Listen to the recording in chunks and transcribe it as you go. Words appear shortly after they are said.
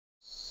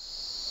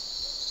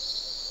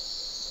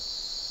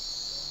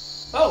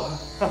Oh,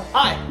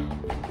 hi.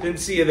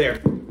 Didn't see you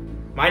there.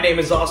 My name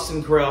is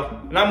Austin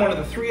Carell, and I'm one of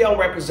the 3L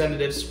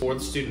representatives for the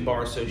Student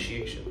Bar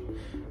Association.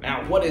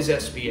 Now, what is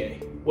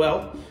SBA?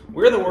 Well,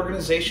 we're the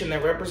organization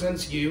that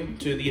represents you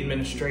to the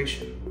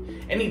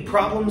administration. Any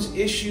problems,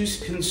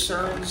 issues,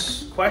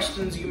 concerns,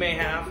 questions you may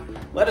have,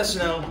 let us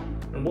know,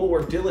 and we'll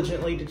work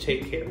diligently to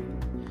take care of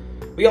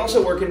them. We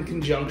also work in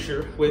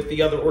conjunction with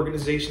the other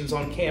organizations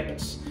on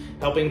campus,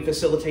 helping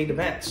facilitate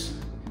events.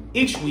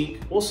 Each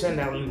week, we'll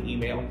send out an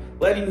email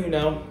letting you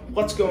know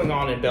what's going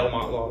on in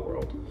Belmont Law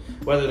World,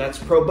 whether that's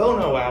pro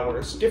bono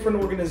hours,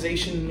 different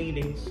organization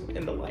meetings,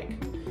 and the like.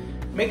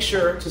 Make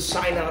sure to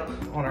sign up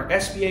on our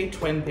SBA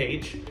Twin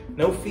page,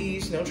 no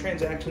fees, no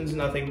transactions,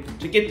 nothing,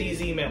 to get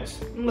these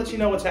emails and let you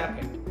know what's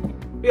happening.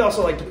 We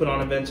also like to put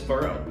on events of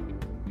our own.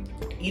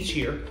 Each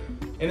year,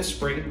 in the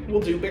spring, we'll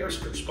do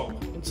Barrister's Ball.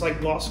 It's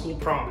like law school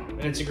prom,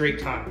 and it's a great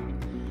time.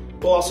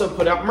 We'll also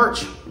put out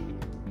merch. It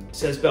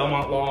says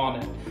Belmont Law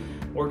on it.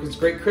 Or it's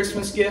great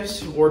Christmas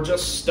gifts, or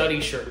just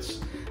study shirts.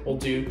 We'll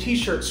do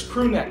t-shirts,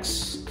 crew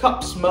necks,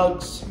 cups,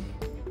 mugs,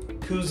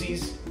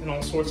 koozies, and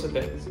all sorts of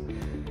things.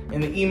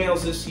 In the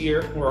emails this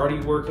year, we're already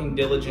working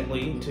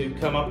diligently to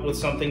come up with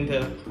something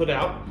to put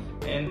out,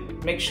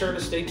 and make sure to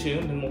stay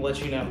tuned and we'll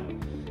let you know.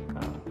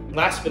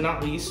 Last but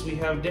not least, we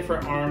have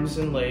different arms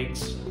and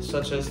legs,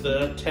 such as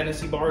the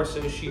Tennessee Bar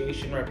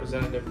Association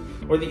representative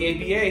or the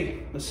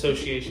ABA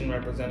Association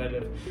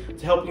representative,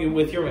 to help you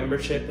with your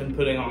membership and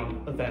putting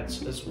on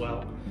events as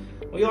well.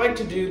 We like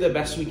to do the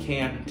best we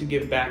can to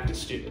give back to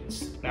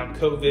students. Now,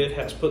 COVID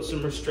has put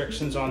some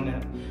restrictions on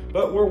that,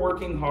 but we're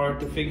working hard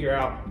to figure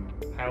out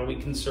how we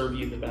can serve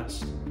you the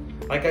best.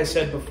 Like I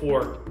said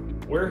before,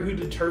 we're who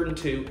to turn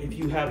to if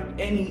you have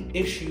any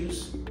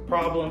issues,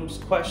 problems,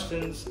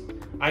 questions,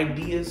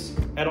 ideas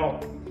at all.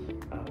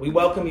 We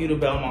welcome you to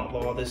Belmont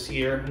Law this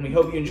year, and we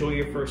hope you enjoy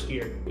your first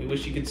year. We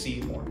wish you could see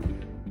you more.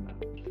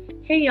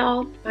 Hey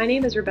y'all, my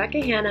name is Rebecca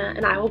Hanna,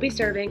 and I will be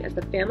serving as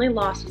the Family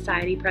Law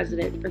Society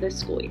President for this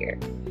school year.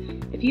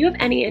 If you have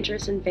any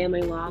interest in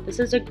family law, this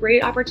is a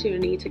great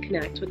opportunity to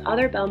connect with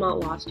other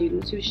Belmont Law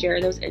students who share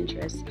those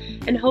interests,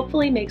 and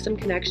hopefully make some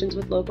connections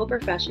with local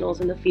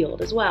professionals in the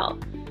field as well.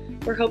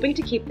 We're hoping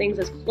to keep things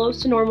as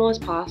close to normal as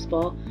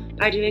possible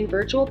by doing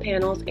virtual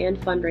panels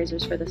and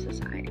fundraisers for the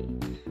Society.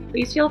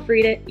 Please feel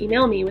free to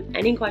email me with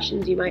any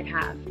questions you might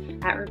have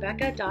at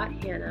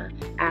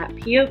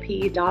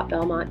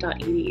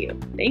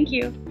rebecca.hanna@pop.belmont.edu. Thank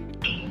you.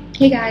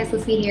 Hey guys,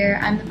 Lizzie here.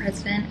 I'm the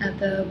president of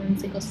the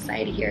Women's Legal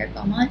Society here at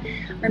Belmont.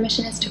 Our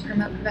mission is to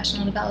promote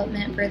professional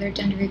development, further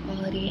gender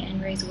equality,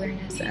 and raise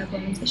awareness of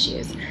women's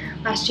issues.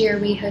 Last year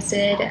we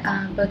hosted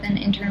both an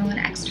internal and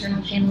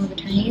external panel of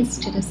attorneys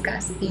to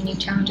discuss the unique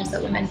challenges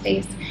that women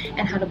face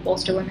and how to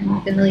bolster women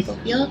within the legal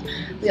field.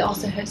 We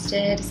also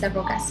hosted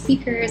several guest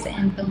speakers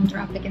and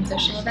philanthropic and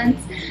social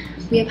events.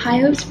 We have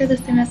high hopes for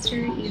this semester,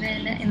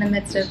 even in the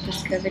midst of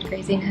this COVID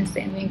craziness,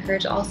 and we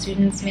encourage all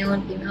students, male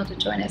and female, to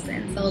join us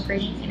in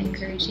celebrating and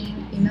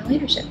encouraging female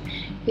leadership.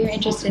 If you're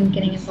interested in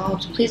getting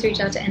involved, please reach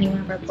out to any one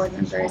of our board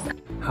members.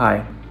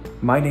 Hi,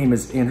 my name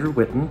is Andrew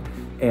Witten,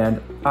 and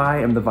I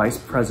am the Vice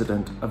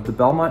President of the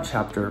Belmont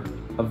chapter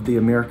of the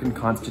American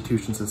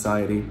Constitution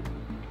Society.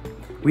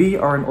 We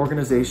are an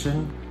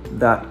organization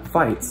that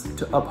fights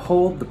to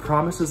uphold the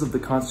promises of the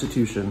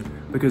Constitution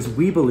because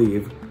we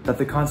believe that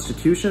the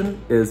Constitution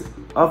is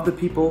of the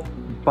people,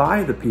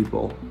 by the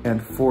people,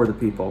 and for the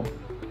people.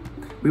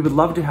 We would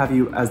love to have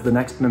you as the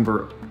next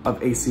member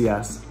of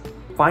ACS.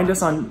 Find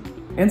us on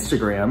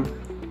Instagram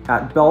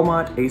at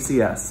Belmont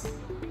ACS.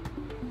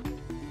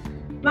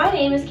 My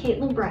name is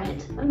Caitlin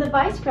Bryant. I'm the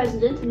Vice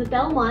President in the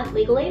Belmont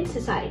Legal Aid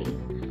Society.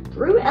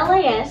 Through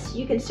LAS,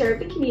 you can serve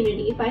the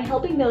community by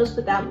helping those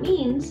without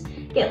means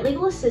get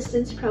legal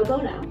assistance pro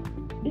bono.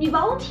 When you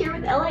volunteer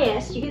with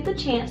LAS, you get the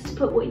chance to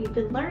put what you've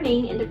been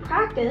learning into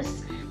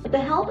practice with the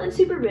help and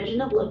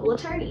supervision of local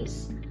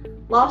attorneys.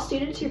 Law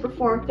students who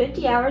perform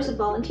 50 hours of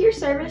volunteer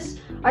service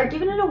are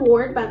given an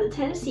award by the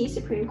Tennessee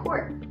Supreme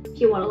Court. If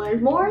you want to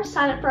learn more,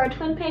 sign up for our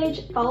Twin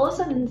page, follow us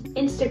on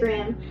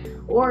Instagram,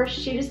 or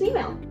shoot us an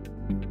email.